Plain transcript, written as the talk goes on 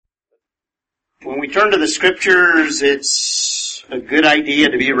When we turn to the Scriptures, it's a good idea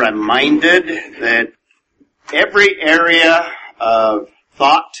to be reminded that every area of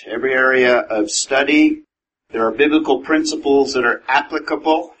thought, every area of study, there are biblical principles that are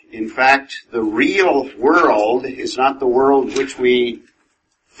applicable. In fact, the real world is not the world which we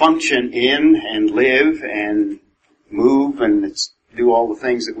function in and live and move and do all the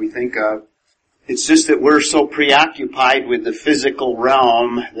things that we think of. It's just that we're so preoccupied with the physical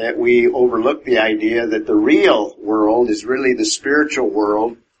realm that we overlook the idea that the real world is really the spiritual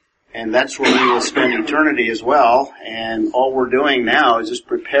world, and that's where we will spend eternity as well. And all we're doing now is just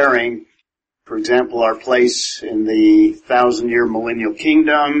preparing, for example, our place in the 1,000-year millennial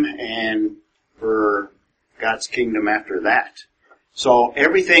kingdom and for God's kingdom after that. So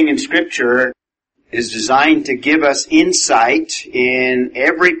everything in Scripture is designed to give us insight in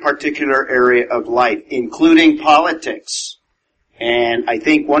every particular area of life, including politics. And I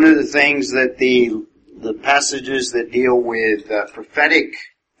think one of the things that the passages that deal with prophetic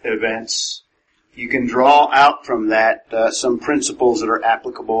events, you can draw out from that some principles that are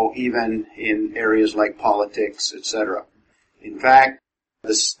applicable even in areas like politics, etc. In fact,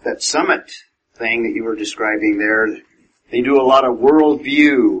 that summit thing that you were describing there, they do a lot of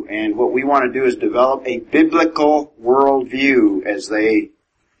worldview, and what we want to do is develop a biblical worldview as they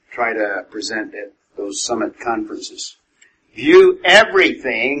try to present at those summit conferences. View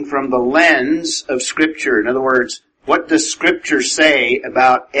everything from the lens of Scripture. In other words, what does Scripture say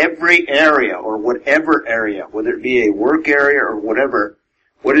about every area or whatever area, whether it be a work area or whatever?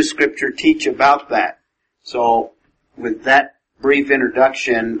 What does Scripture teach about that? So, with that brief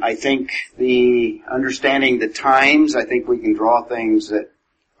introduction, I think the understanding the times, I think we can draw things that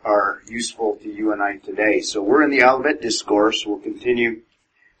are useful to you and I today. So we're in the Olivet Discourse. We'll continue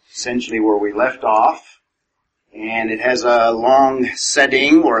essentially where we left off. And it has a long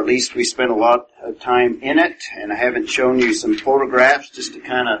setting, or at least we spent a lot of time in it. And I haven't shown you some photographs just to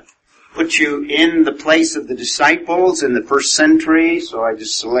kind of put you in the place of the disciples in the first century. So I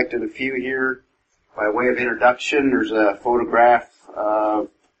just selected a few here. By way of introduction, there's a photograph of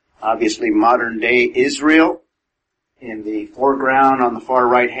obviously modern day Israel. In the foreground on the far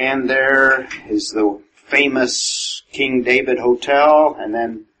right hand there is the famous King David Hotel, and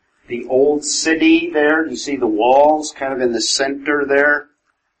then the old city there. You see the walls kind of in the center there.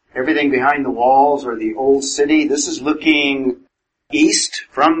 Everything behind the walls are the old city. This is looking east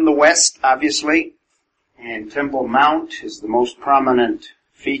from the west, obviously. And Temple Mount is the most prominent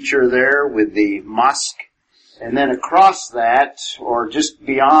feature there with the mosque. And then across that, or just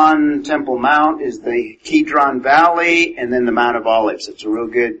beyond Temple Mount, is the Kidron Valley and then the Mount of Olives. It's a real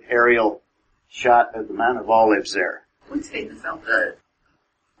good aerial shot of the Mount of Olives there. What's famous out there?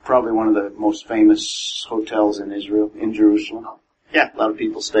 Probably one of the most famous hotels in Israel, in Jerusalem. Yeah, a lot of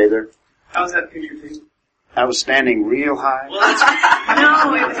people stay there. How was that picture taken? I was standing real high.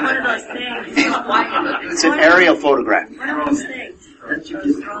 No, it was one of those things. It's an aerial photograph. One of those things. That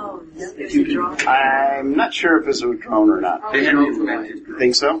you drone. I'm not sure if it's a drone or not. They had an ultralight. You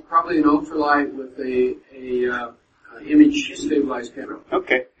think so? Probably an ultralight with a image stabilized camera.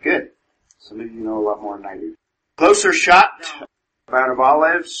 Okay, good. Some of you know a lot more than I do. Closer shot, Mount of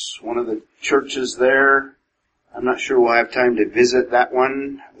Olives, one of the churches there. I'm not sure we'll have time to visit that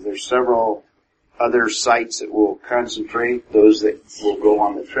one. There's several other sites that will concentrate, those that will go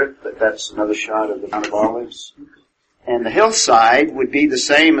on the trip, but that's another shot of the Mount of Olives. And the hillside would be the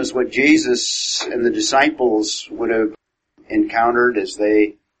same as what Jesus and the disciples would have encountered as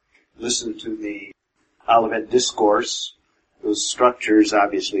they listened to the Olivet Discourse. Those structures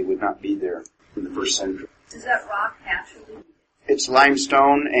obviously would not be there in the first century. Is that rock naturally? It's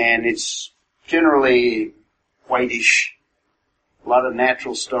limestone, and it's generally whitish. A lot of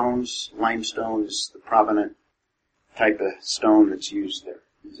natural stones. Limestone is the prominent type of stone that's used there.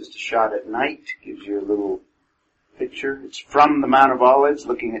 It's just a shot at night. Gives you a little picture. It's from the Mount of Olives,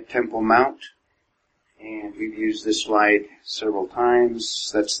 looking at Temple Mount. And we've used this slide several times.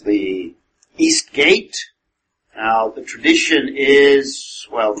 That's the East Gate. Now, the tradition is,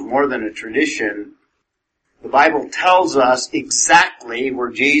 well, more than a tradition. The Bible tells us exactly where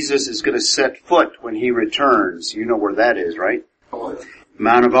Jesus is going to set foot when he returns. You know where that is, right?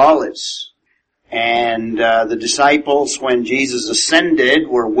 Mount of Olives. And the disciples, when Jesus ascended,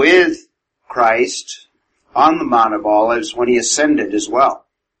 were with Christ on the Mount of Olives when he ascended as well.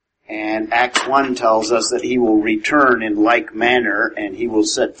 And Acts 1 tells us that he will return in like manner, and he will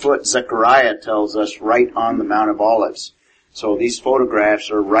set foot, Zechariah tells us, right on the Mount of Olives. So these photographs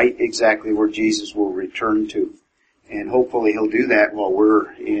are right exactly where Jesus will return to. And hopefully he'll do that while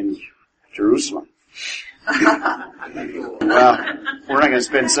we're in Jerusalem. Well, we're not going to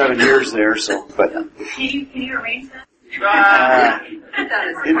spend 7 years there, so, but, Can you arrange that?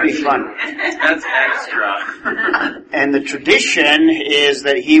 it'd be fun. That's extra. And the tradition is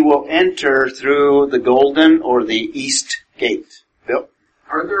that he will enter through the golden or the east gate. Bill?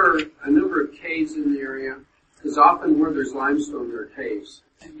 Are there a number of caves in the area? Because often where there's limestone, there are caves.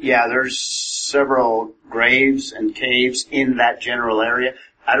 Yeah, there's several graves and caves in that general area.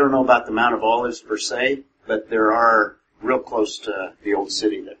 I don't know about the Mount of Olives per se, but there are real close to the old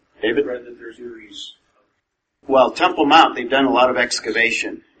city there. David? I read that there's Uris. Well, Temple Mount, they've done a lot of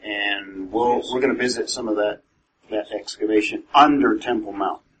excavation, and we're going to visit some of that excavation under Temple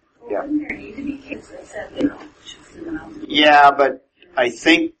Mount. Yeah. Wouldn't there need to be kids that said they don't just in the mountains? Yeah, but I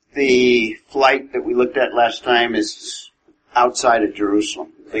think the flight that we looked at last time is outside of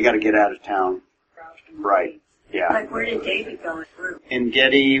Jerusalem. They got to get out of town. Right. Yeah. Like, where did David go through? En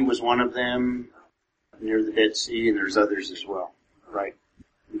Gedi was one of them, near the Dead Sea, and there's others as well. Right.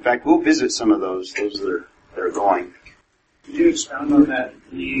 In fact, we'll visit some of those that are going. Could you expound on that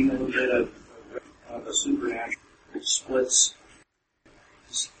needing a little bit of a supernatural splits,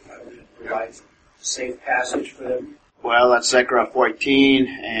 provides safe passage for them? Well, that's Zechariah 14,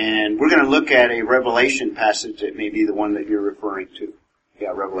 and we're going to look at a Revelation passage that may be the one that you're referring to.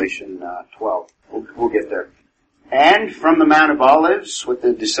 Yeah, Revelation 12. We'll get there. And from the Mount of Olives, what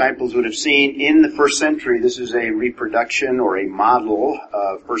the disciples would have seen in the first century, this is a reproduction or a model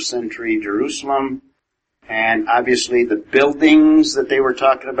of first century Jerusalem. And obviously the buildings that they were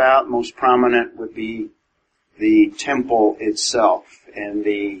talking about, most prominent would be the temple itself and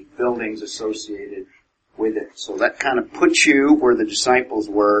the buildings associated with it. So that kind of puts you where the disciples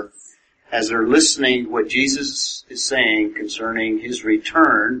were as they're listening to what Jesus is saying concerning his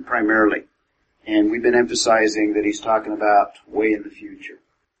return primarily. And we've been emphasizing that he's talking about way in the future.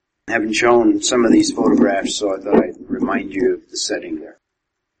 I haven't shown some of these photographs, so I thought I'd remind you of the setting there.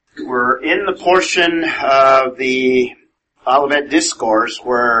 We're in the portion of the Olivet Discourse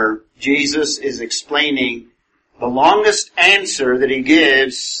where Jesus is explaining the longest answer that he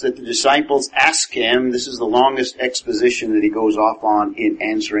gives that the disciples ask him. This is the longest exposition that he goes off on in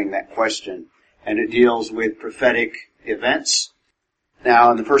answering that question. And it deals with prophetic events. Now,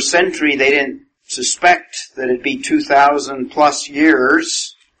 in the first century, they didn't suspect that it'd be 2,000 plus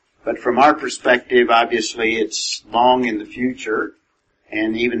years. But from our perspective, obviously, it's long in the future.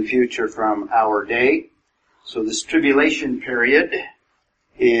 And even future from our day. So this tribulation period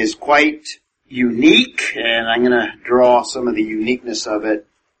is quite unique, and I'm going to draw some of the uniqueness of it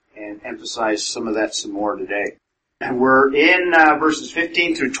and emphasize some of that some more today. And we're in verses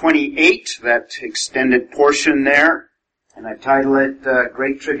 15 through 28, that extended portion there, and I title it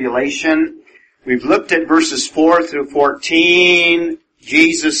Great Tribulation. We've looked at verses 4 through 14.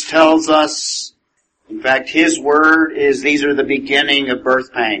 Jesus tells us, in fact, his word is these are the beginning of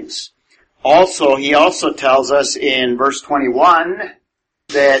birth pangs. He also tells us in verse 21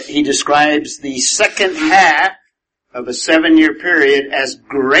 that he describes the second half of a 7-year period as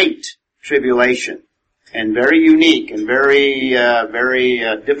great tribulation. And very unique and very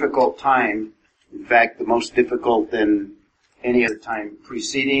difficult time. In fact, the most difficult than any other time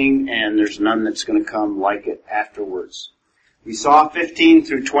preceding, and there's none that's going to come like it afterwards. We saw 15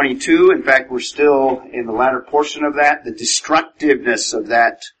 through 22. In fact, we're still in the latter portion of that, the destructiveness of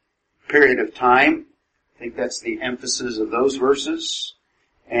that period of time. I think that's the emphasis of those verses.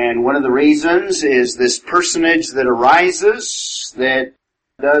 And one of the reasons is this personage that arises that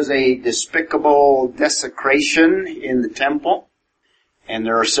does a despicable desecration in the temple. And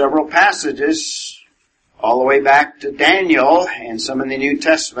there are several passages all the way back to Daniel and some in the New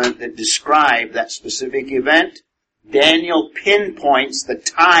Testament that describe that specific event. Daniel pinpoints the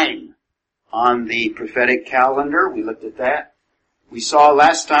time on the prophetic calendar. We looked at that. We saw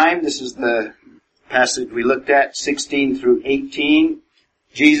last time, this is the passage we looked at, 16 through 18.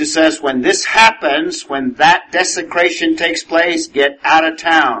 Jesus says, when this happens, when that desecration takes place, get out of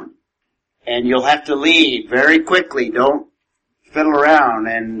town. And you'll have to leave very quickly. Don't fiddle around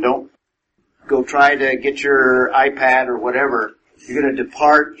and don't go try to get your iPad or whatever. You're going to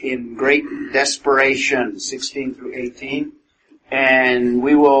depart in great desperation, 16 through 18. And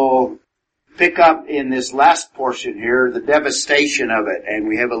we will pick up in this last portion here the devastation of it. And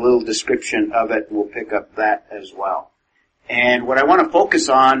we have a little description of it. We'll pick up that as well. And what I want to focus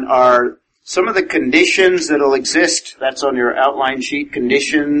on are some of the conditions that will exist. That's on your outline sheet,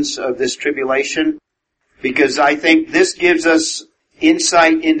 conditions of this tribulation. Because I think this gives us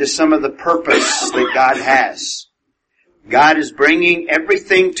insight into some of the purpose that God has. God is bringing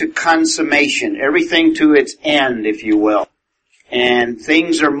everything to consummation, everything to its end, if you will. And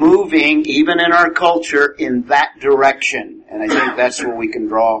things are moving, even in our culture, in that direction. And I think that's where we can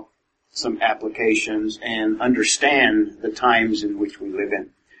draw some applications and understand the times in which we live in.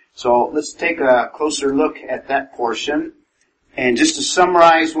 So let's take a closer look at that portion. And just to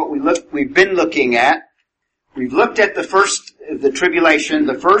summarize what we've been looking at, we've looked at the tribulation,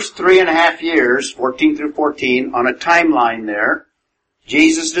 the first 3.5 years, 14 through 14, on a timeline there.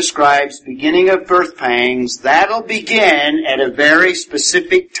 Jesus describes beginning of birth pangs. That'll begin at a very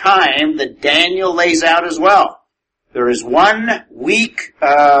specific time that Daniel lays out as well. There is 1 week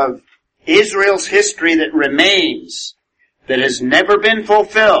of Israel's history that remains, that has never been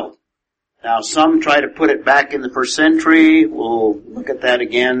fulfilled. Now, some try to put it back in the 1st century. We'll look at that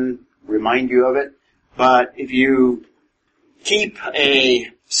again, remind you of it. But if you keep a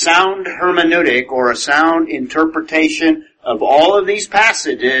sound hermeneutic or a sound interpretation of all of these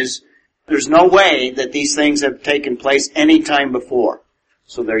passages, there's no way that these things have taken place any time before.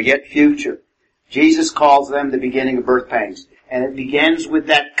 So they're yet future. Jesus calls them the beginning of birth pangs. And it begins with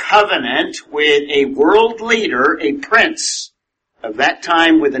that covenant with a world leader, a prince of that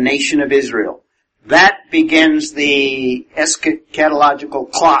time with the nation of Israel. That begins the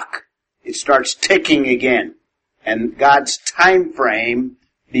eschatological clock. It starts ticking again. And God's time frame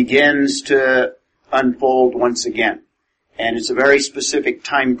begins to unfold once again. And it's a very specific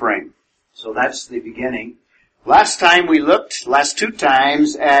time frame. So that's the beginning. Last time we looked, last 2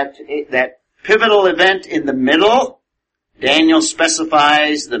 times, at that pivotal event in the middle. Daniel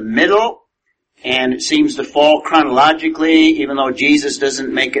specifies the middle, and it seems to fall chronologically, even though Jesus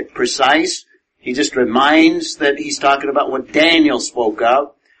doesn't make it precise. He just reminds that he's talking about what Daniel spoke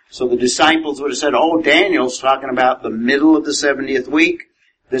of. So the disciples would have said, oh, Daniel's talking about the middle of the 70th week,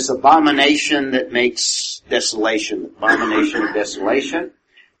 this abomination that makes desolation, the abomination of desolation.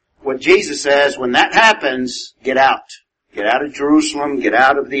 What Jesus says, when that happens, get out. Get out of Jerusalem, get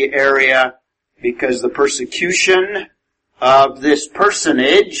out of the area, because the persecution of this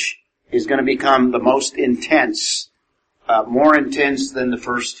personage is going to become the most intense, more intense than the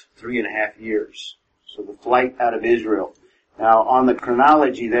first 3.5 years. So the flight out of Israel. Now, on the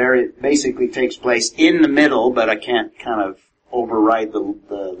chronology there, it basically takes place in the middle, but I can't kind of override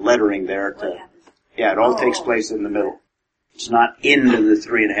the lettering there. It all takes place in the middle. It's not into the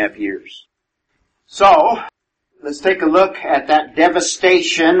 3.5 years. So, let's take a look at that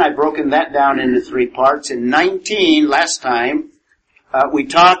devastation. I've broken that down into 3 parts. In 19, last time, we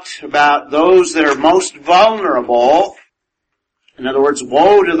talked about those that are most vulnerable. In other words,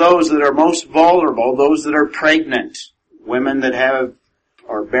 woe to those that are most vulnerable, those that are pregnant. Women that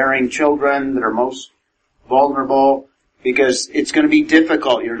are bearing children that are most vulnerable, because it's going to be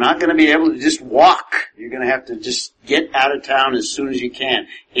difficult. You're not going to be able to just walk. You're going to have to just get out of town as soon as you can.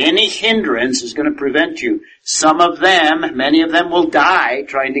 Any hindrance is going to prevent you. Many of them will die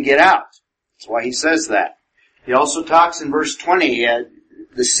trying to get out. That's why he says that. He also talks in verse 20,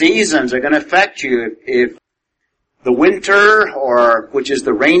 the seasons are going to affect you. If the winter, which is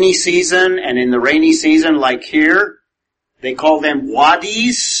the rainy season, and in the rainy season like here, they call them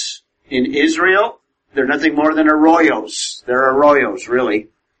wadis in Israel. They're nothing more than arroyos. They're arroyos, really.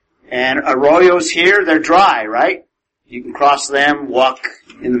 And arroyos here, they're dry, right? You can cross them, walk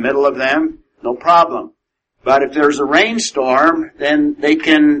in the middle of them, no problem. But if there's a rainstorm, then they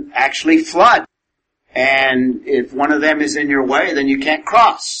can actually flood. And if one of them is in your way, then you can't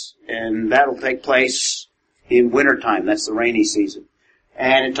cross. And that'll take place in wintertime. That's the rainy season.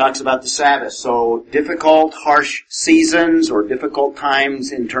 And it talks about the Sabbath. So difficult, harsh seasons or difficult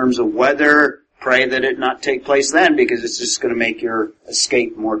times in terms of weather, pray that it not take place then, because it's just going to make your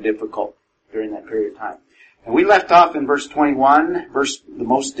escape more difficult during that period of time. And we left off in verse 21, the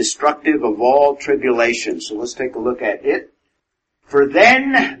most destructive of all tribulations. So let's take a look at it. For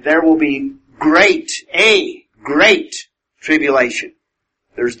then there will be great tribulation.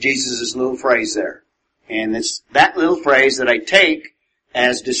 There's Jesus' little phrase there. And it's that little phrase that I take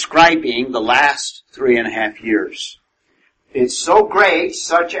as describing the last 3.5 years. It's so great,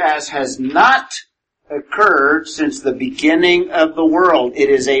 such as has not occurred since the beginning of the world. It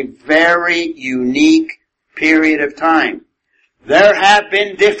is a very unique period of time. There have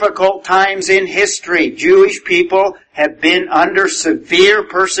been difficult times in history. Jewish people have been under severe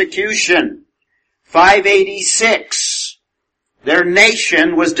persecution. 586, their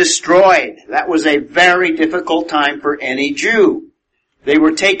nation was destroyed. That was a very difficult time for any Jew. They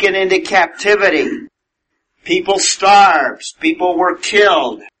were taken into captivity. People starved. People were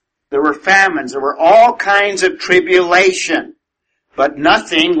killed. There were famines. There were all kinds of tribulation, but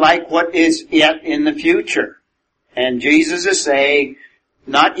nothing like what is yet in the future. And Jesus is saying,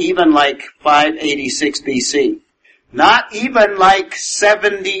 not even like 586 BC. Not even like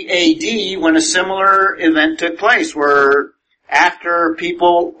 70 AD when a similar event took place where after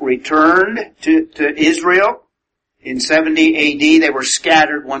people returned to Israel in 70 AD, they were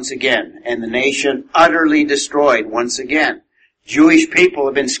scattered once again and the nation utterly destroyed once again. Jewish people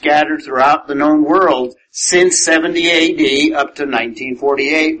have been scattered throughout the known world since 70 AD up to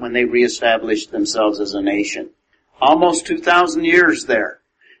 1948 when they reestablished themselves as a nation. Almost 2,000 years there.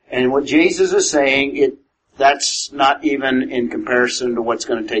 And what Jesus is saying, that's not even in comparison to what's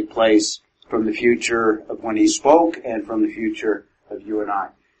going to take place from the future of when he spoke and from the future of you and I.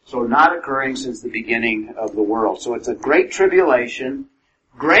 So not occurring since the beginning of the world. So it's a great tribulation.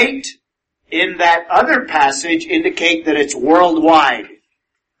 Great in that other passage indicate that it's worldwide.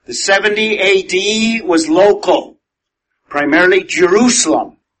 The 70 AD was local, primarily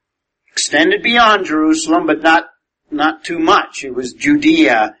Jerusalem. Extended beyond Jerusalem, but not too much. It was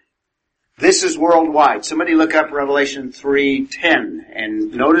Judea. This is worldwide. Somebody look up Revelation 3:10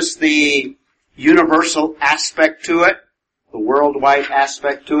 and notice the universal aspect to it, the worldwide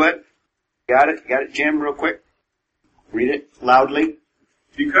aspect to it. Got it? Got it, Jim, real quick? Read it loudly.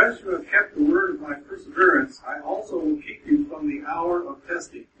 Because you have kept the word of my perseverance, I also will keep you from the hour of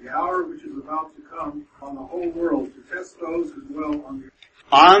testing, the hour which is about to come on the whole world to test those who dwell on the earth.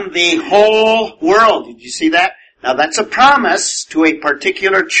 On the whole world. Did you see that? Now that's a promise to a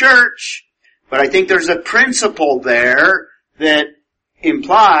particular church, but I think there's a principle there that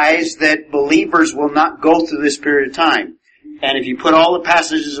implies that believers will not go through this period of time. And if you put all the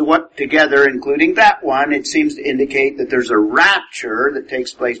passages together, including that one, it seems to indicate that there's a rapture that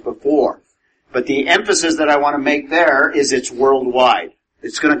takes place before. But the emphasis that I want to make there is it's worldwide.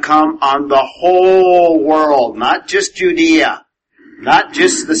 It's going to come on the whole world, not just Judea, not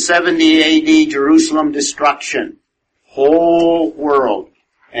just the 70 AD Jerusalem destruction. Whole world.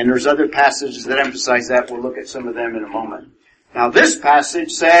 And there's other passages that emphasize that. We'll look at some of them in a moment. Now this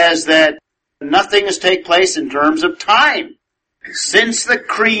passage says that nothing has taken place in terms of time. Since the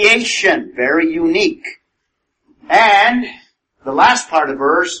creation, very unique. And the last part of the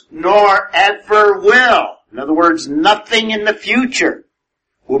verse, nor ever will. In other words, nothing in the future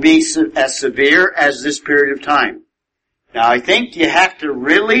will be as severe as this period of time. Now I think you have to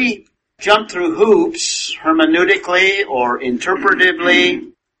really jump through hoops hermeneutically or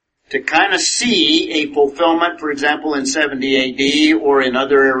interpretively to kind of see a fulfillment, for example, in 70 AD or in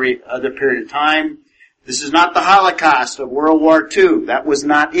other period of time. This is not the Holocaust of World War II. That was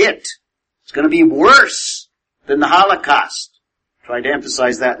not it. It's going to be worse than the Holocaust. Tried to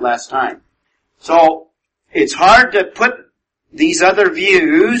emphasize that last time. So, it's hard to put these other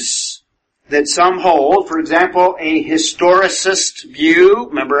views that some hold. For example, a historicist view.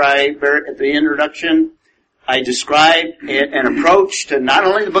 Remember at the introduction, I described an approach to not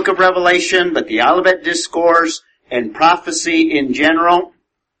only the book of Revelation, but the Olivet Discourse and prophecy in general.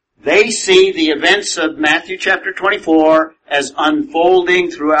 They see the events of Matthew chapter 24 as unfolding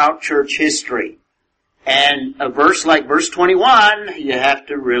throughout church history. And a verse like verse 21, you have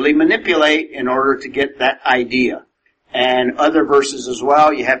to really manipulate in order to get that idea. And other verses as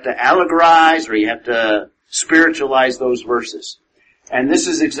well, you have to allegorize or you have to spiritualize those verses. And this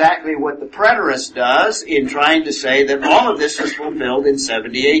is exactly what the preterist does in trying to say that all of this was fulfilled in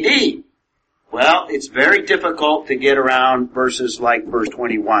 70 AD. Well, it's very difficult to get around verses like verse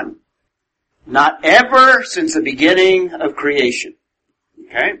 21. Not ever since the beginning of creation.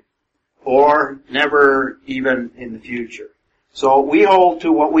 Okay? Or never even in the future. So we hold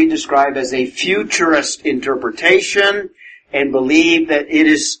to what we describe as a futurist interpretation and believe that it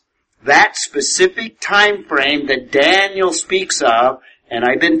is that specific time frame that Daniel speaks of, and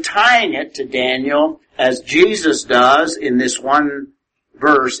I've been tying it to Daniel as Jesus does in this one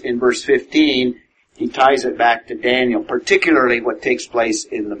verse, in verse 15, he ties it back to Daniel, particularly what takes place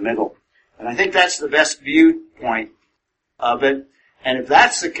in the middle. And I think that's the best viewpoint of it. And if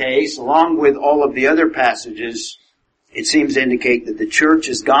that's the case, along with all of the other passages, it seems to indicate that the church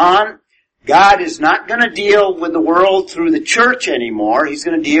is gone. God is not going to deal with the world through the church anymore. He's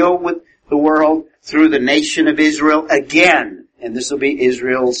going to deal with the world through the nation of Israel again. And this will be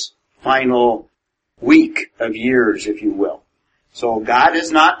Israel's final week of years, if you will. So God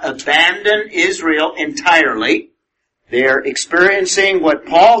has not abandoned Israel entirely. They're experiencing what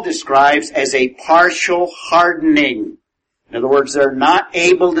Paul describes as a partial hardening. In other words, they're not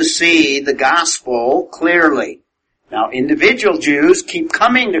able to see the gospel clearly. Now, individual Jews keep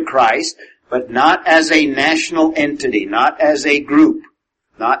coming to Christ, but not as a national entity, not as a group,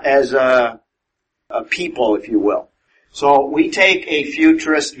 not as a people, if you will. So we take a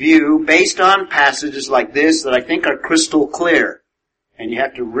futurist view based on passages like this that I think are crystal clear. And you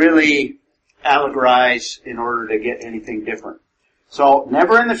have to really allegorize in order to get anything different. So,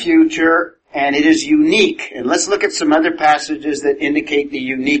 never in the future, and it is unique. And let's look at some other passages that indicate the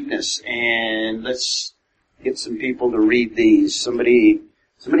uniqueness. And let's get some people to read these. Somebody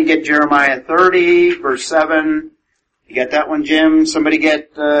get Jeremiah 30, verse 7. You got that one, Jim? Somebody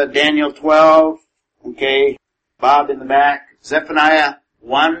get Daniel 12. Okay. Bob in the back. Zephaniah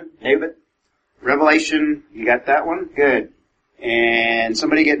 1. David. Revelation. You got that one? Good. And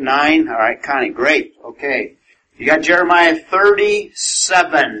somebody get 9. All right, Connie. Great. Okay. You got Jeremiah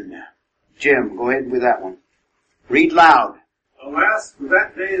 37. Jim, go ahead with that one. Read loud. Alas, for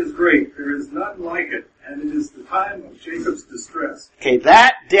that day is great. There is none like it, and it is the time of Jacob's distress. Okay,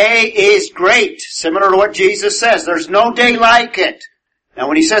 that day is great. Similar to what Jesus says. There's no day like it. Now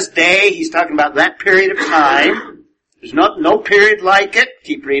when he says day, he's talking about that period of time. There's no period like it.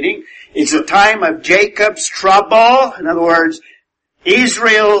 Keep reading. It's a time of Jacob's trouble. In other words,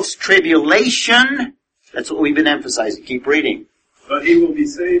 Israel's tribulation. That's what we've been emphasizing. Keep reading. But he will be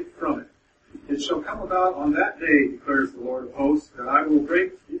saved from it. It shall come about on that day, declares the Lord of hosts, that I will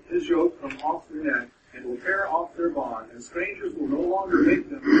break his yoke from off their neck, and will tear off their bond, and strangers will no longer make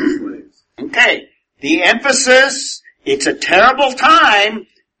them their slaves. Okay. The emphasis, it's a terrible time,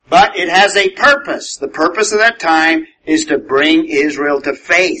 but it has a purpose. The purpose of that time is to bring Israel to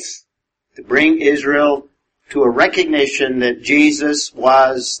faith. To bring Israel to a recognition that Jesus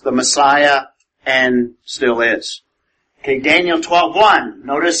was the Messiah and still is. Okay, Daniel 12:1.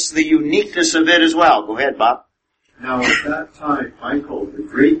 Notice the uniqueness of it as well. Go ahead, Bob. Now at that time Michael, the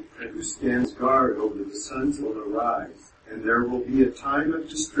great who stands guard over the sons, will arise, and there will be a time of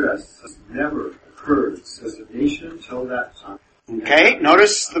distress as never occurred, says the nation until that time. Okay,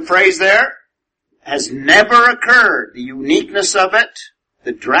 notice the phrase there. Has never occurred. The uniqueness of it,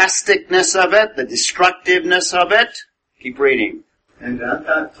 the drasticness of it, the destructiveness of it. Keep reading. And at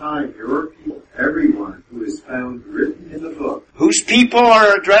that time your people, everyone who is found written in the book. Whose people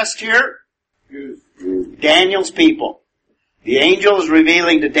are addressed here? Jews. Daniel's people. The angel is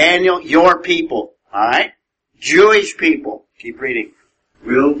revealing to Daniel, your people. Alright? Jewish people. Keep reading.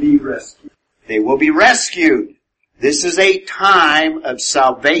 Will be rescued. They will be rescued. This is a time of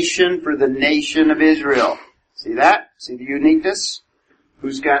salvation for the nation of Israel. See that? See the uniqueness?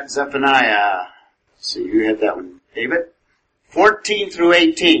 Who's got Zephaniah? Let's see, you have that one. David? 14 through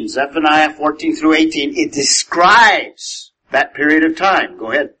 18. Zephaniah 14 through 18. It describes that period of time.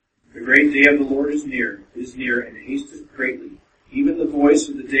 Go ahead. The great day of the Lord is near, and hasteth greatly. Even the voice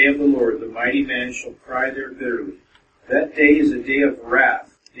of the day of the Lord, the mighty man shall cry there bitterly. That day is a day of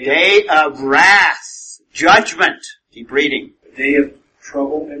wrath. Day of wrath. Judgment. Keep reading. A day of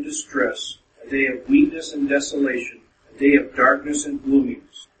trouble and distress. A day of weakness and desolation. A day of darkness and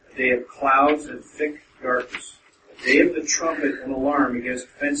gloominess. A day of clouds and thick darkness. A day of the trumpet and alarm against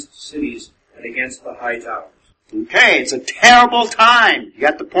fenced cities and against the high towers. Okay, it's a terrible time. You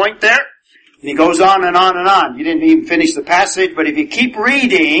got the point there? And he goes on and on and on. You didn't even finish the passage, but if you keep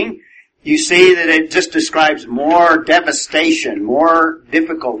reading, you see that it just describes more devastation, more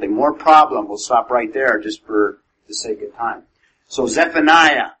difficulty, more problem. We'll stop right there just for the sake of time. So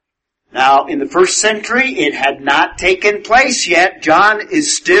Zephaniah. Now, in the first century, it had not taken place yet. John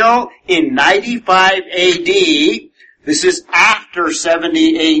is still in 95 AD. This is after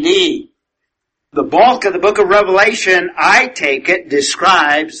 70 AD. The bulk of the book of Revelation, I take it,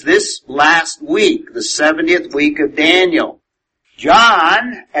 describes this last week, the 70th week of Daniel.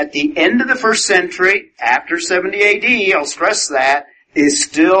 John, at the end of the first century, after 70 AD, I'll stress that, is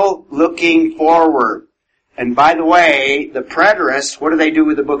still looking forward. And by the way, the preterists, what do they do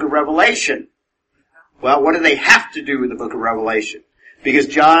with the book of Revelation? Well, what do they have to do with the book of Revelation? Because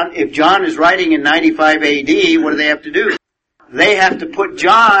if John is writing in 95 AD, what do they have to do? They have to put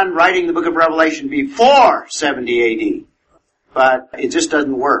John writing the book of Revelation before 70 AD. But it just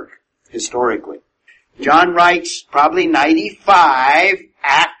doesn't work, historically. John writes probably 95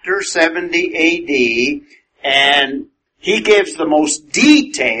 after 70 AD, and he gives the most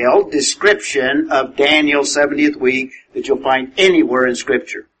detailed description of Daniel's 70th week that you'll find anywhere in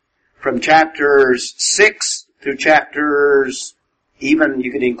Scripture. From chapters 6 through chapters, even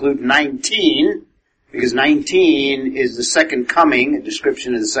you could include 19, because 19 is the second coming, a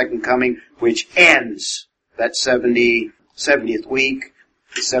description of the second coming, which ends that 70th week,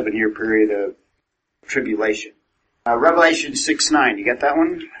 the 7-year period of tribulation. Revelation 6:9, you got that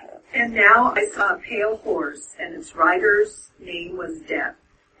one? And now I saw a pale horse, and its rider's name was Death.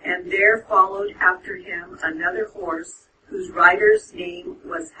 And there followed after him another horse, whose rider's name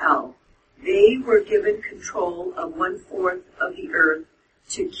was Hell. They were given control of 1/4 of the earth,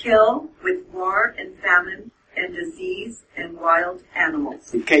 to kill with war and famine and disease and wild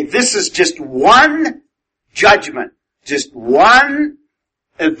animals. Okay, this is just one judgment, just one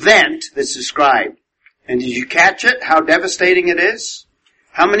event that's described. And did you catch it, how devastating it is?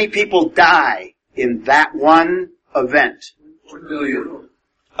 How many people die in that one event? 1 billion.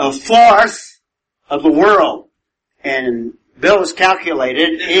 A fourth of the world. And Bill has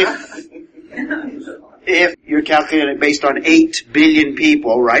calculated, if you're calculating based on 8 billion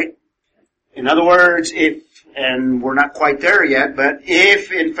people, right? In other words, and we're not quite there yet, but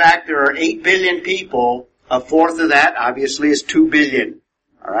if in fact there are 8 billion people, a fourth of that obviously is 2 billion.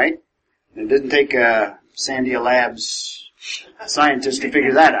 Alright? It doesn't take a Sandia Labs scientist to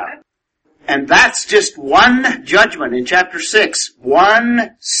figure that out. And that's just one judgment in chapter 6.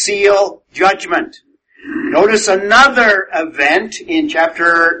 One seal judgment. Notice another event in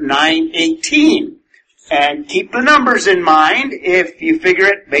chapter 9:18. And keep the numbers in mind. If you figure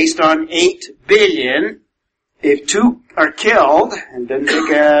it based on 8 billion, if 2 are killed, and doesn't take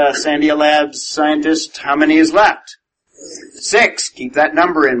a Sandia Labs scientist, how many is left? 6. Keep that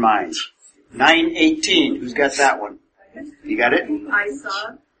number in mind. 9:18. Who's got that one? You got it?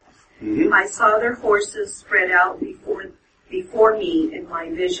 I saw their horses spread out before me in my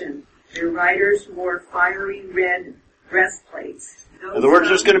vision. Their riders wore fiery red breastplates. In other words,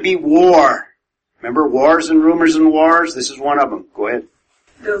 there's going to be war. Remember wars and rumors and wars? This is one of them. Go ahead.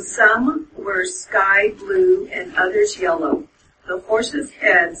 Though some were sky blue and others yellow, the horses'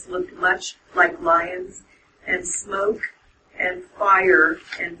 heads looked much like lions, and smoke and fire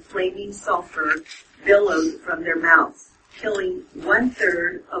and flaming sulfur billowed from their mouths, killing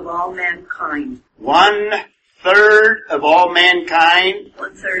 1/3 of all mankind. 1/3 of all mankind.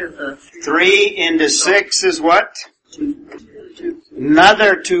 1/3 of the 3 into 6 is what?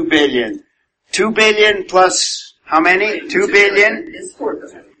 Another 2 billion. 2 billion plus how many? 2 billion? is 4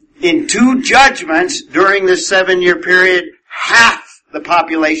 billion. In 2 judgments during this 7-year period, half the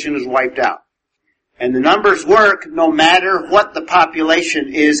population is wiped out. And the numbers work no matter what the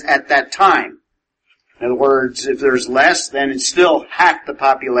population is at that time. In other words, if there's less, then it's still half the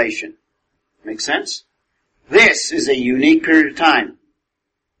population. Make sense? This is a unique period of time.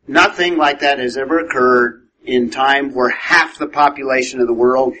 Nothing like that has ever occurred in time where half the population of the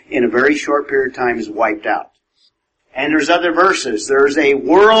world in a very short period of time is wiped out. And there's other verses. There's a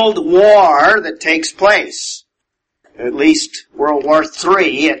world war that takes place. At least World War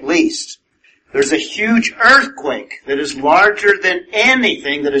III, at least. There's a huge earthquake that is larger than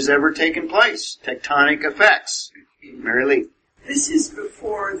anything that has ever taken place. Tectonic effects. Mary Lee. This is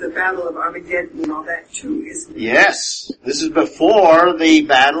before the Battle of Armageddon and all that too, isn't it? Yes. This is before the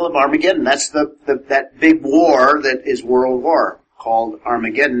Battle of Armageddon. That's that big war that is World War, called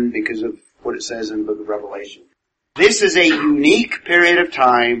Armageddon because of what it says in the book of Revelation. This is a unique period of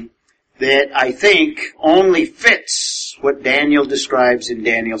time that I think only fits what Daniel describes in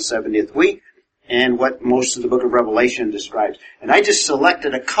Daniel's 70th week and what most of the book of Revelation describes. And I just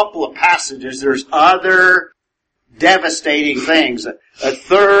selected a couple of passages. There's other devastating things.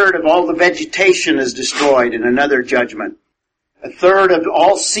 1/3 of all the vegetation is destroyed in another judgment. 1/3 of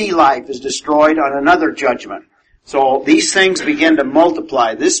all sea life is destroyed on another judgment. So these things begin to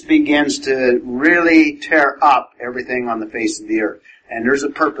multiply. This begins to really tear up everything on the face of the earth. And there's a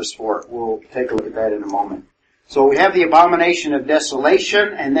purpose for it. We'll take a look at that in a moment. So we have the abomination of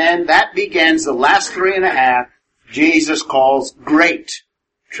desolation, and then that begins the last 3.5, Jesus calls great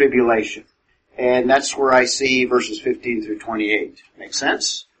tribulation. And that's where I see verses 15 through 28. Make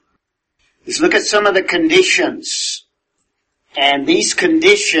sense? Let's look at some of the conditions. And these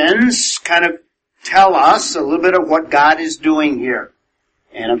conditions kind of tell us a little bit of what God is doing here.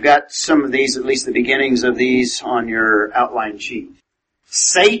 And I've got some of these, at least the beginnings of these, on your outline sheet.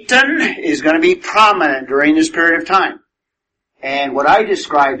 Satan is going to be prominent during this period of time. And what I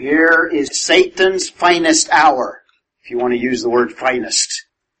describe here is Satan's finest hour, if you want to use the word finest,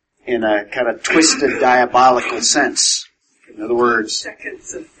 in a kind of twisted, diabolical sense. In other words,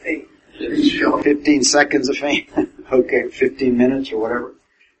 Seconds of fame. 15 seconds of fame. Okay, 15 minutes or whatever.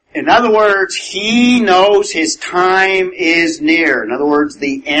 In other words, he knows his time is near. In other words,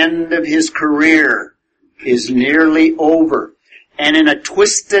 the end of his career is nearly over. And in a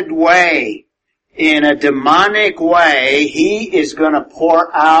twisted way, in a demonic way, he is going to pour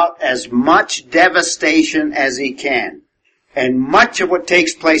out as much devastation as he can. And much of what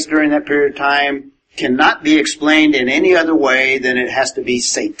takes place during that period of time cannot be explained in any other way than it has to be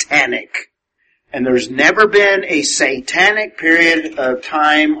satanic. And there's never been a satanic period of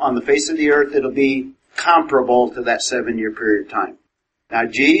time on the face of the earth that'll be comparable to that 7-year period of time. Now,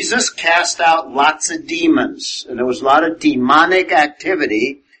 Jesus cast out lots of demons, and there was a lot of demonic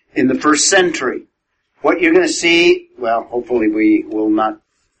activity in the first century. What you're going to see, well, hopefully we will not,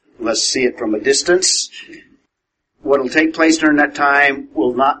 let's see it from a distance. What will take place during that time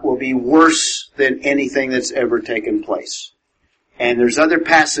will be worse than anything that's ever taken place. And there's other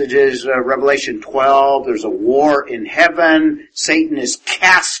passages, Revelation 12, there's a war in heaven, Satan is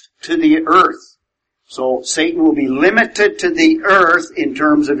cast to the earth. So Satan will be limited to the earth in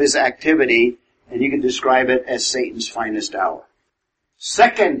terms of his activity, and you can describe it as Satan's finest hour.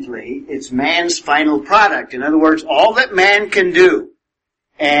 Secondly, it's man's final product. In other words, all that man can do.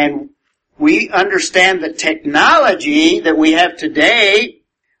 And we understand the technology that we have today.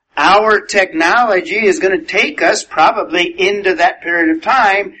 Our technology is going to take us probably into that period of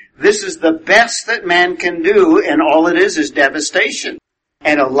time. This is the best that man can do, and all it is devastation.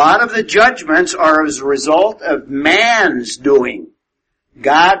 And a lot of the judgments are as a result of man's doing.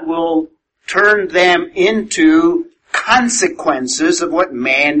 God will turn them into consequences of what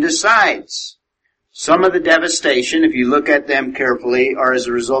man decides. Some of the devastation, if you look at them carefully, are as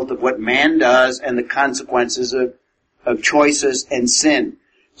a result of what man does and the consequences of choices and sin.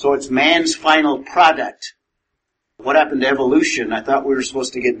 So it's man's final product. What happened to evolution? I thought we were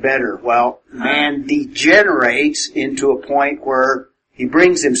supposed to get better. Well, man degenerates into a point where he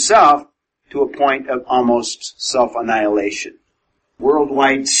brings himself to a point of almost self-annihilation.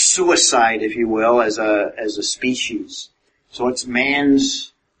 Worldwide suicide, if you will, as a species. So it's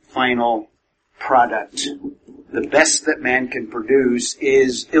man's final product. The best that man can produce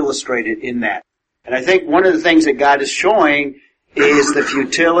is illustrated in that. And I think one of the things that God is showing is the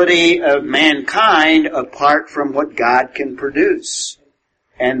futility of mankind apart from what God can produce.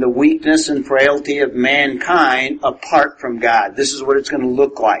 And the weakness and frailty of mankind apart from God. This is what it's going to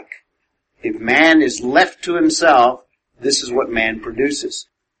look like. If man is left to himself, this is what man produces.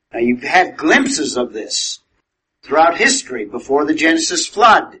 Now you've had glimpses of this throughout history before the Genesis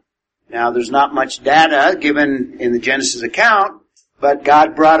flood. Now there's not much data given in the Genesis account, but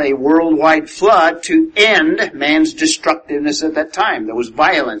God brought a worldwide flood to end man's destructiveness at that time. There was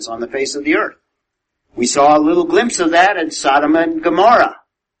violence on the face of the earth. We saw a little glimpse of that in Sodom and Gomorrah.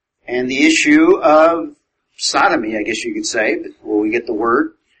 And the issue of sodomy, I guess you could say, where we get the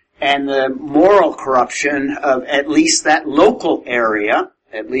word, and the moral corruption of at least that local area,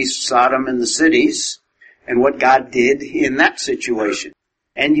 at least Sodom and the cities, and what God did in that situation.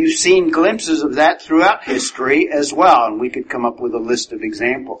 And you've seen glimpses of that throughout history as well, and we could come up with a list of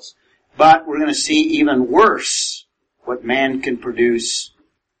examples. But we're going to see even worse what man can produce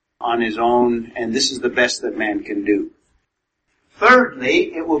on his own, and this is the best that man can do.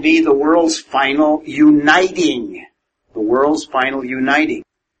 Thirdly, it will be the world's final uniting. The world's final uniting.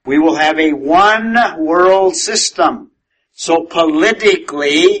 We will have a one world system. So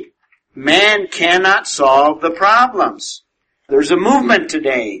politically, man cannot solve the problems. There's a movement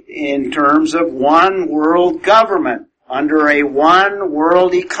today in terms of one world government under a one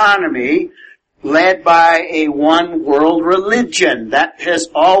world economy led by a one world religion. That has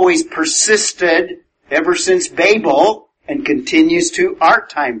always persisted ever since Babel and continues to our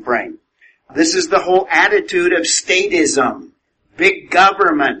time frame. This is the whole attitude of statism. Big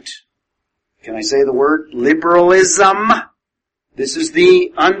government. Can I say the word? Liberalism. This is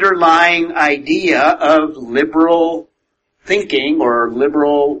the underlying idea of liberal thinking or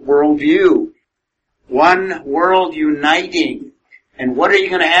liberal worldview. One world uniting. And what are you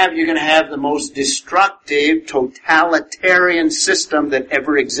going to have? You're going to have the most destructive, totalitarian system that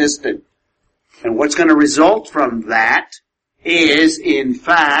ever existed. And what's going to result from that is, in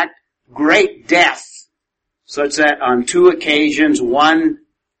fact, great death. Such that on two occasions,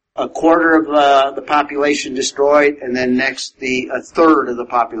 a quarter of the population destroyed, and then next a third of the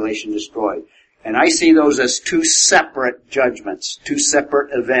population destroyed. And I see those as two separate judgments, two separate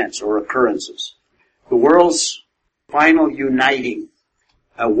events or occurrences. The world's final uniting.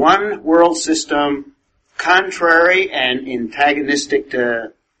 A one world system contrary and antagonistic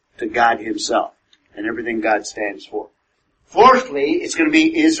to God himself and everything God stands for. Fourthly, it's going to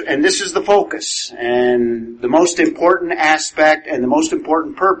be, and this is the focus, and the most important aspect and the most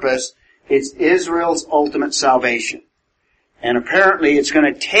important purpose, it's Israel's ultimate salvation. And apparently it's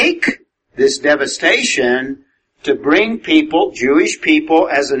going to take this devastation to bring people, Jewish people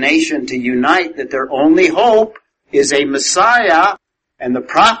as a nation, to unite that their only hope is a Messiah, and the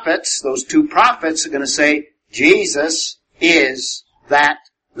prophets, those two prophets, are going to say, Jesus is that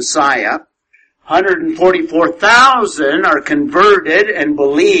Messiah. 144,000 are converted and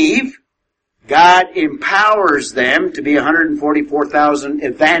believe. God empowers them to be 144,000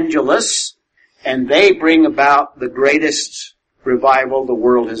 evangelists, and they bring about the greatest revival the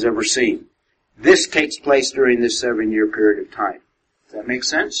world has ever seen. This takes place during this 7-year period of time. Does that make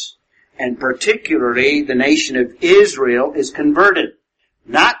sense? and particularly the nation of Israel, is converted.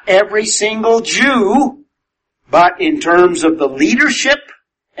 Not every single Jew, but in terms of the leadership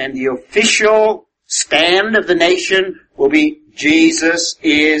and the official stand of the nation will be Jesus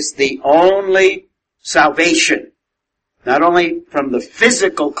is the only salvation. Not only from the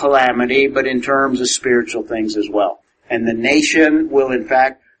physical calamity, but in terms of spiritual things as well. And the nation will in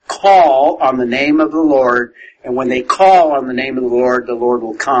fact call on the name of the Lord, and when they call on the name of the Lord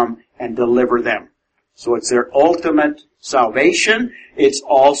will come and deliver them. So it's their ultimate salvation. It's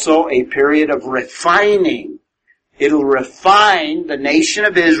also a period of refining. It'll refine the nation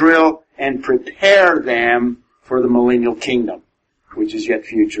of Israel and prepare them for the millennial kingdom, which is yet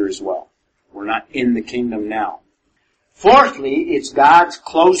future as well. We're not in the kingdom now. Fourthly, it's God's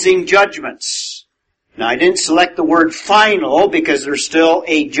closing judgments. Now, I didn't select the word final because there's still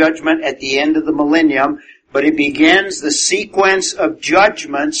a judgment at the end of the millennium, but it begins the sequence of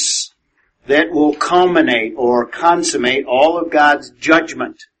judgments that will culminate or consummate all of God's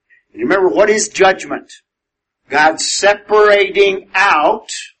judgment. And remember, what is judgment? God separating out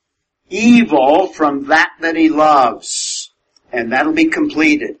evil from that He loves. And that'll be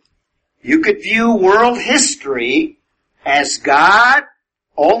completed. You could view world history as God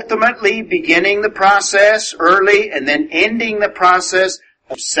ultimately beginning the process early and then ending the process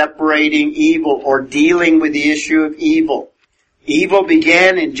of separating evil or dealing with the issue of evil. Evil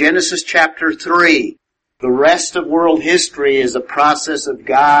began in Genesis chapter 3. The rest of world history is a process of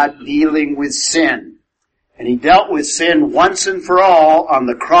God dealing with sin. And He dealt with sin once and for all on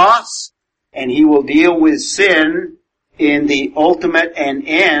the cross, and He will deal with sin in the ultimate and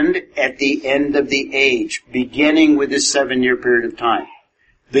end at the end of the age, beginning with this 7-year period of time.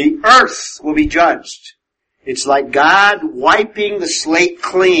 The earth will be judged. It's like God wiping the slate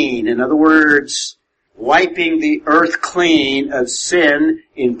clean. In other words, wiping the earth clean of sin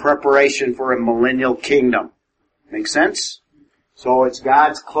in preparation for a millennial kingdom. Make sense? So it's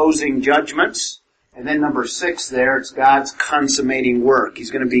God's closing judgments. And then number 6 there, it's God's consummating work.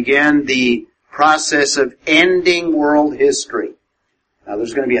 He's going to begin the process of ending world history. Now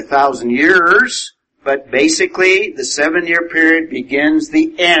there's going to be 1,000 years, but basically the 7-year period begins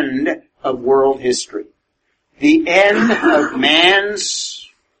the end of world history. The end of man's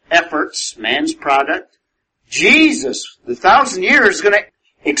efforts, man's product. Jesus, the 1,000 years, is going to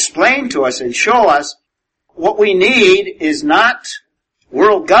explain to us and show us what we need is not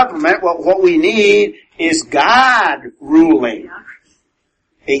world government. What we need is God ruling.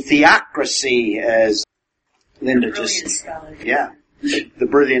 A theocracy, as Linda just... Yeah, the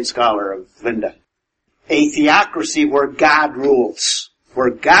brilliant scholar of Linda. A theocracy where God rules, where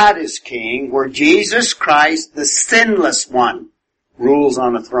God is king, where Jesus Christ, the sinless one, rules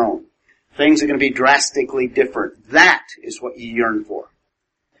on a throne. Things are going to be drastically different. That is what you yearn for.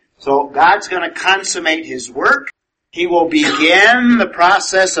 So God's going to consummate His work. He will begin the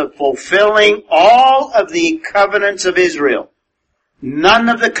process of fulfilling all of the covenants of Israel. None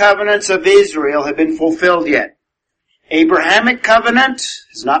of the covenants of Israel have been fulfilled yet. Abrahamic covenant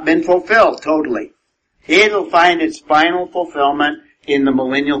has not been fulfilled totally. It'll find its final fulfillment in the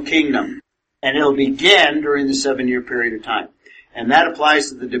millennial kingdom. And it'll begin during the 7-year period of time. And that applies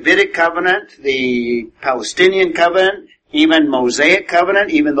to the Davidic covenant, the Palestinian covenant, even Mosaic covenant,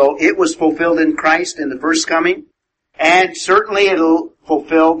 even though it was fulfilled in Christ in the first coming. And certainly it'll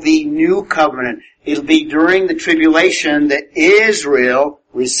fulfill the new covenant. It'll be during the tribulation that Israel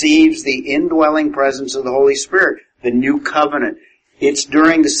receives the indwelling presence of the Holy Spirit, the new covenant. It's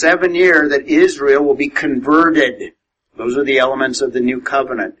during the 7 year that Israel will be converted. Those are the elements of the new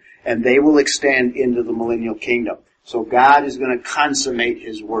covenant. And they will extend into the millennial kingdom. So God is going to consummate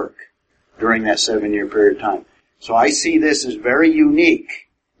His work during that 7-year period of time. So I see this as very unique.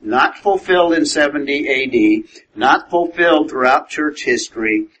 Not fulfilled in 70 AD, not fulfilled throughout church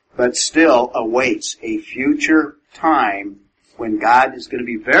history, but still awaits a future time when God is going to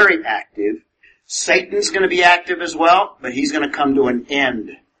be very active. Satan's going to be active as well, but he's going to come to an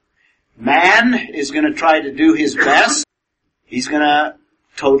end. Man is going to try to do his best. He's going to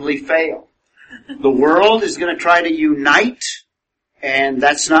totally fail. The world is going to try to unite, and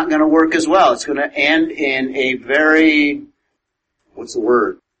that's not going to work as well. It's going to end in a very,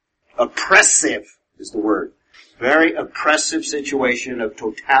 oppressive is the word. Very oppressive situation of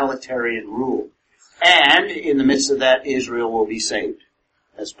totalitarian rule. And in the midst of that, Israel will be saved,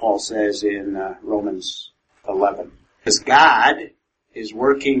 as Paul says in Romans 11. Because God is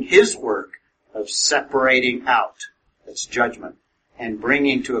working His work of separating out, that's judgment, and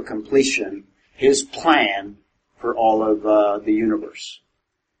bringing to a completion His plan for all of the universe.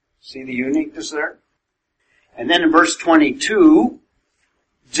 See the uniqueness there? And then in verse 22,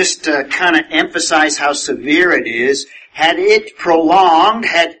 just to kind of emphasize how severe it is, had it prolonged,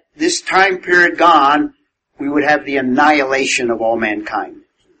 had this time period gone, we would have the annihilation of all mankind.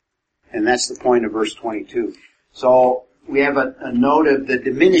 And that's the point of verse 22. So we have a note of the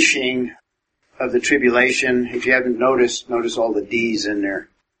diminishing of the tribulation. If you haven't noticed, notice all the D's in there.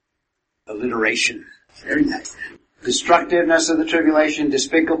 Alliteration. Very nice. Destructiveness of the tribulation,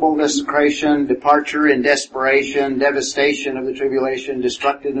 despicable desecration, departure in desperation, devastation of the tribulation,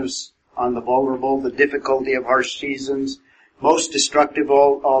 destructiveness on the vulnerable, the difficulty of harsh seasons, most destructive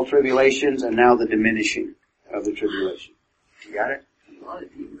of all tribulations, and now the diminishing of the tribulation. You got it?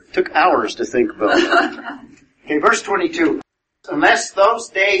 Took hours to think about it. Okay, verse 22. Unless those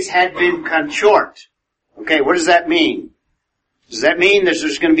days had been cut short. Okay, what does that mean? Does that mean that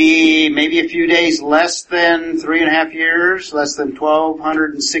there's going to be maybe a few days less than 3.5 years, less than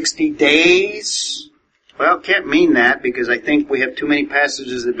 1,260 days? Well, it can't mean that because I think we have too many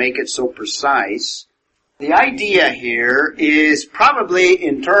passages that make it so precise. The idea here is probably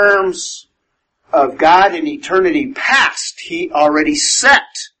in terms of God in eternity past. He already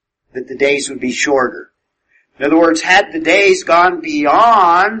set that the days would be shorter. In other words, had the days gone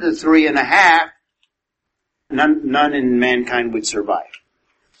beyond the 3.5, none in mankind would survive.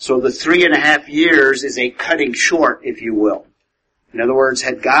 So the 3.5 years is a cutting short, if you will. In other words,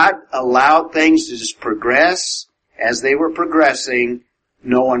 had God allowed things to just progress as they were progressing,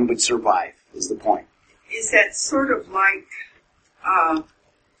 no one would survive, is the point. Is that sort of like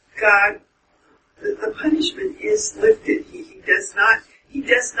God, the punishment is lifted. He does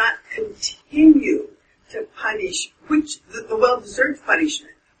not continue to punish, the well-deserved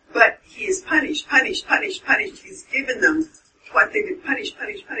punishment. But he is punished. He's given them what they've been punished. But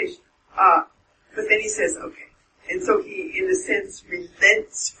then he says, okay. And so he, in a sense,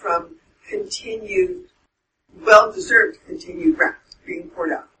 relents from continued, well-deserved continued wrath being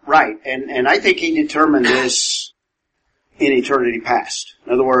poured out. Right. And I think he determined this in eternity past.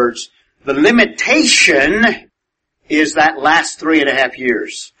 In other words, the limitation is that last 3.5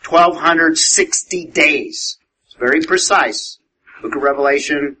 years. 1,260 days. It's very precise. Book of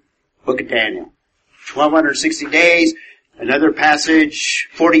Revelation, Book of Daniel. 1,260 days. Another passage,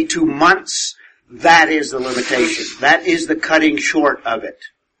 42 months. That is the limitation. That is the cutting short of it.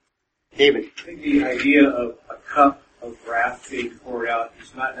 David. I think the idea of a cup of wrath being poured out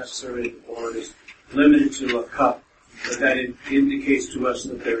is not necessarily that the Lord is limited to a cup, but that it indicates to us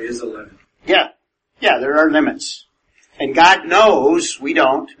that there is a limit. Yeah, there are limits. And God knows, we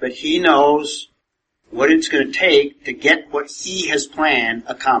don't, but He knows what it's going to take to get what He has planned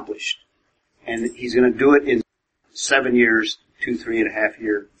accomplished. And He's going to do it in 7 years, 3.5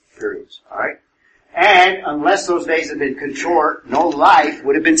 year periods. Alright? And unless those days had been cut short, no life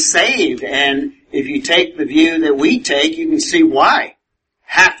would have been saved. And if you take the view that we take, you can see why.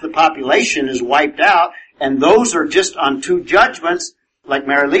 Half the population is wiped out, and those are just on 2 judgments. Like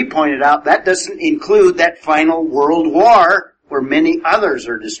Mary Lee pointed out, that doesn't include that final world war where many others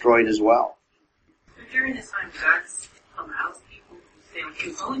are destroyed as well. But during this time, God allows people to say, okay,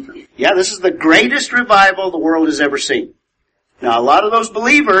 it's only for you. Yeah, this is the greatest revival the world has ever seen. Now, a lot of those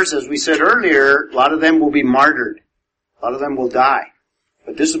believers, as we said earlier, a lot of them will be martyred. A lot of them will die.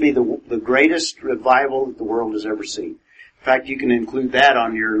 But this will be the greatest revival that the world has ever seen. In fact, you can include that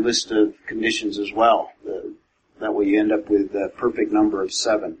on your list of conditions as well. That way you end up with a perfect number of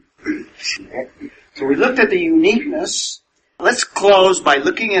 7. So we looked at the uniqueness. Let's close by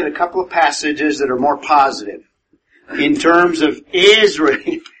looking at a couple of passages that are more positive. In terms of Israel.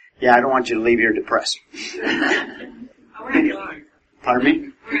 Yeah, I don't want you to leave here depressed. Pardon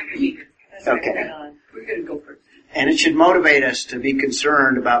me? Okay. We're going to go first. And it should motivate us to be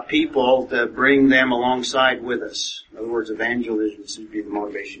concerned about people, to bring them alongside with us. In other words, evangelism should be the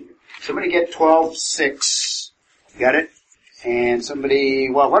motivation. Somebody get 12:6. Got it? And somebody,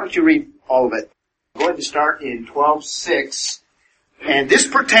 why don't you read all of it? Go ahead and start in 12:6. And this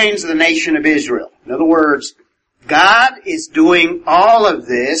pertains to the nation of Israel. In other words, God is doing all of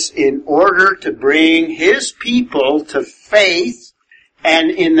this in order to bring His people to faith.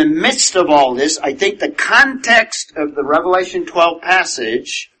 And in the midst of all this, I think the context of the Revelation 12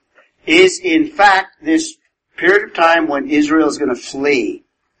 passage is in fact this period of time when Israel is going to flee.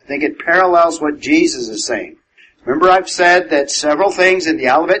 I think it parallels what Jesus is saying. Remember, I've said that several things in the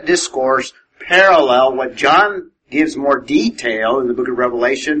Olivet Discourse parallel what John gives more detail in the book of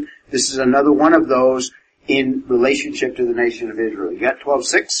Revelation. This is another one of those in relationship to the nation of Israel. You got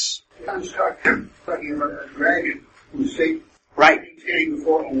 12:6? I'm talking about a dragon who's Satan. Right. He's standing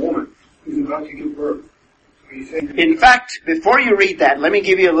before a woman who's about to give birth. In fact, before you read that, let me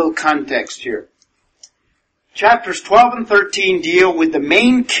give you a little context here. Chapters 12 and 13 deal with the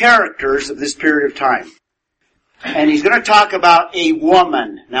main characters of this period of time. And he's going to talk about a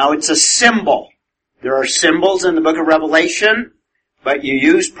woman. Now it's a symbol. There are symbols in the book of Revelation, but you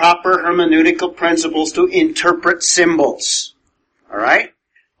use proper hermeneutical principles to interpret symbols. Alright?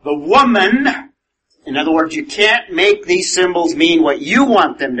 The woman, in other words, you can't make these symbols mean what you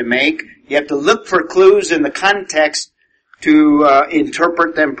want them to make. You have to look for clues in the context to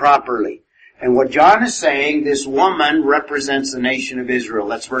interpret them properly. And what John is saying, this woman represents the nation of Israel.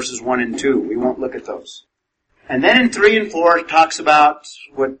 That's verses 1 and 2. We won't look at those. And then in 3 and 4, it talks about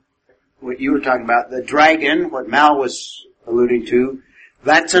what you were talking about, the dragon, what Mal was alluding to.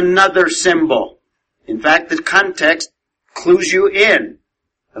 That's another symbol. In fact, the context clues you in.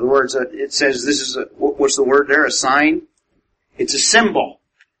 In other words, it says this is what's the word there? A sign? It's a symbol.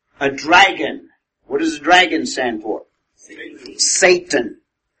 A dragon. What does a dragon stand for? Satan.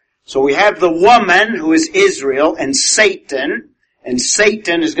 So we have the woman who is Israel and Satan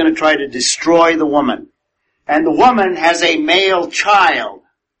is going to try to destroy the woman. And the woman has a male child.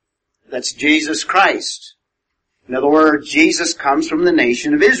 That's Jesus Christ. In other words, Jesus comes from the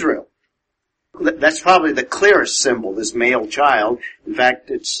nation of Israel. That's probably the clearest symbol, this male child. In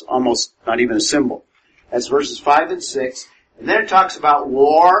fact, it's almost not even a symbol. That's verses 5 and 6. And then it talks about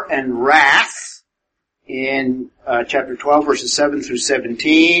war and wrath in chapter 12, verses 7 through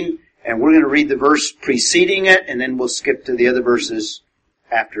 17. And we're going to read the verse preceding it, and then we'll skip to the other verses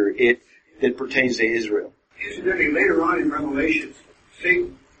after it that pertains to Israel. Incidentally, later on in Revelation,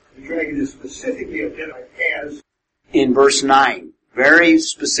 Satan, the dragon, is specifically identified as... In verse 9. Very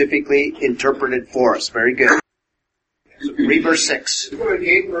specifically interpreted for us. Very good. So read verse 6. The woman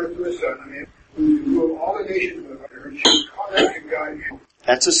gave birth to a son, who would rule all the nations with her. She was caught up to God.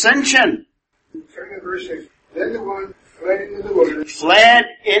 That's ascension. Starting at verse 6. Then the woman fled into the wilderness.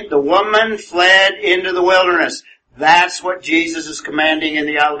 The woman fled into the wilderness. That's what Jesus is commanding in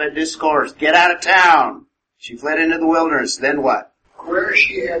the Olivet Discourse. Get out of town. She fled into the wilderness. Then what? Where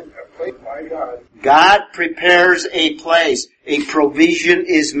she had a place by God. God prepares a place. A provision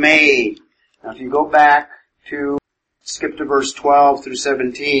is made. Now if you go back to, skip to verse 12 through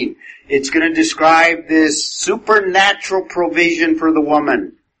 17, it's going to describe this supernatural provision for the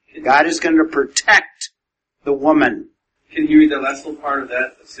woman. God is going to protect the woman. Can you read the last little part of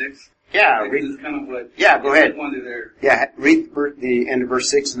that, the 6? Yeah, read. This is kind of what... Yeah, go ahead. There. Yeah, read the end of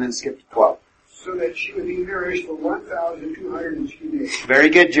verse 6 and then skip to 12. So that she would be nourished for 1,202 days. Very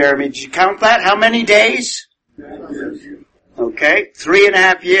good, Jeremy. Did you count that? How many days? Okay,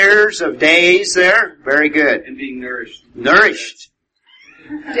 3.5 years of days there. Very good. And being nourished. Nourished.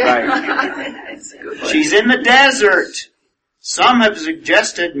 Right. She's in the desert. Some have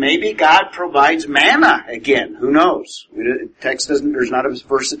suggested maybe God provides manna again. Who knows? There's not a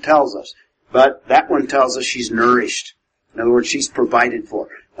verse that tells us. But that one tells us she's nourished. In other words, she's provided for.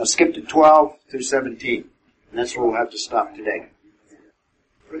 Now skip to 12 through 17. And that's where we'll have to stop today.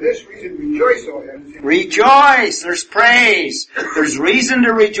 For this reason, rejoice, O heavens. Rejoice! There's praise. There's reason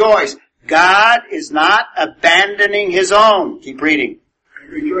to rejoice. God is not abandoning His own. Keep reading.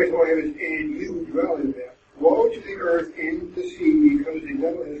 Rejoice, O heavens, and you who dwell in them. Woe to the earth and the sea, because the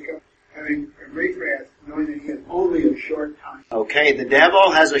devil has come, having a great wrath, knowing that he has only a short time. Okay, the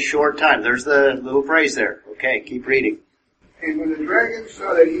devil has a short time. There's the little phrase there. Okay, keep reading. And when the dragon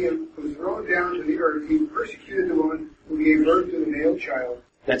saw that he was thrown down to the earth, he persecuted the woman who gave birth to the male child.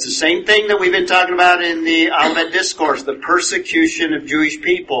 That's the same thing that we've been talking about in the Olivet Discourse, the persecution of Jewish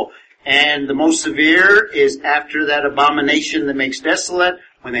people. And the most severe is after that abomination that makes desolate,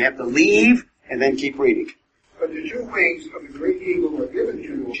 when they have to leave, and then keep reading. But the 2 wings of the great eagle were given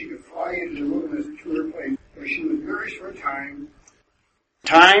to her. She could fly into the wilderness to her place, where she was nourished for a time.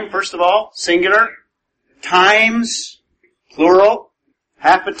 Time, first of all, singular. Times, plural.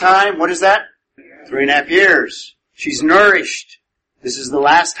 Half a time, what is that? 3.5 years. She's nourished. This is the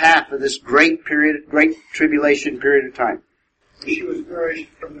last half of this great tribulation period of time. She was nourished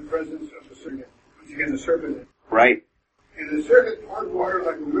from the presence of the serpent. Once again, the serpent. Right. And the serpent poured water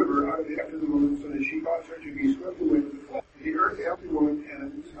like a river out of the after the woman, so that she caused her to be swept away with the flood. The earth helped the woman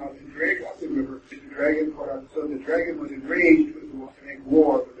and its mouth to drag up the river, which the dragon poured out. So the dragon was enraged with the woman to make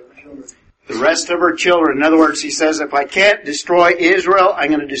war with her children. The rest of her children. In other words, he says, if I can't destroy Israel, I'm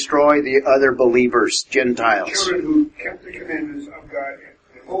going to destroy the other believers, Gentiles. Children who kept the commandments of God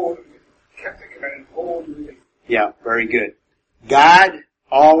and kept the commandments whole to the day. Yeah, very good. God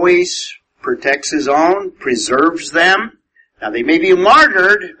always protects His own, preserves them. Now they may be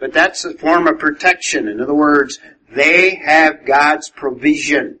martyred, but that's a form of protection. In other words, they have God's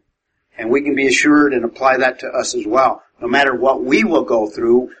provision. And we can be assured and apply that to us as well. No matter what we will go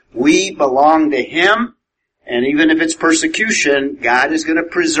through, we belong to Him, And even if it's persecution, God is going to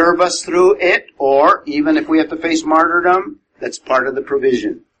preserve us through it, or even if we have to face martyrdom, that's part of the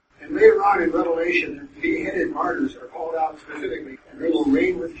provision. And later on in Revelation, the beheaded martyrs are called out specifically, and they will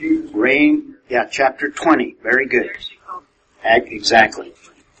reign with Jesus. Reign, chapter 20. Very good. Exactly.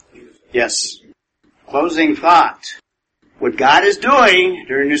 Yes. Closing thought. What God is doing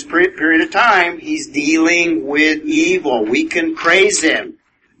during this period of time, He's dealing with evil. We can praise Him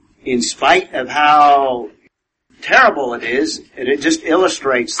in spite of how terrible it is, and it just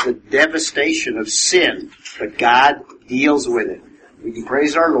illustrates the devastation of sin. But God deals with it. We can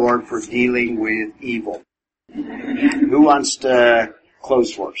praise our Lord for dealing with evil. Who wants to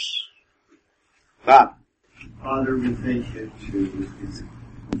close for us? Bob. Father, we thank you to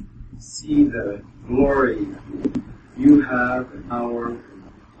see the glory you have and power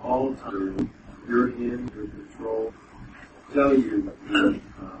all time. Your hand, your control. Tell you the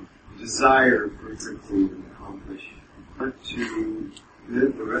desire for quickly to accomplish. Want to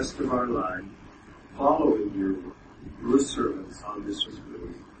live the rest of our life following your servants on this earth.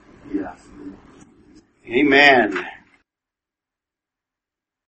 We ask you. Amen.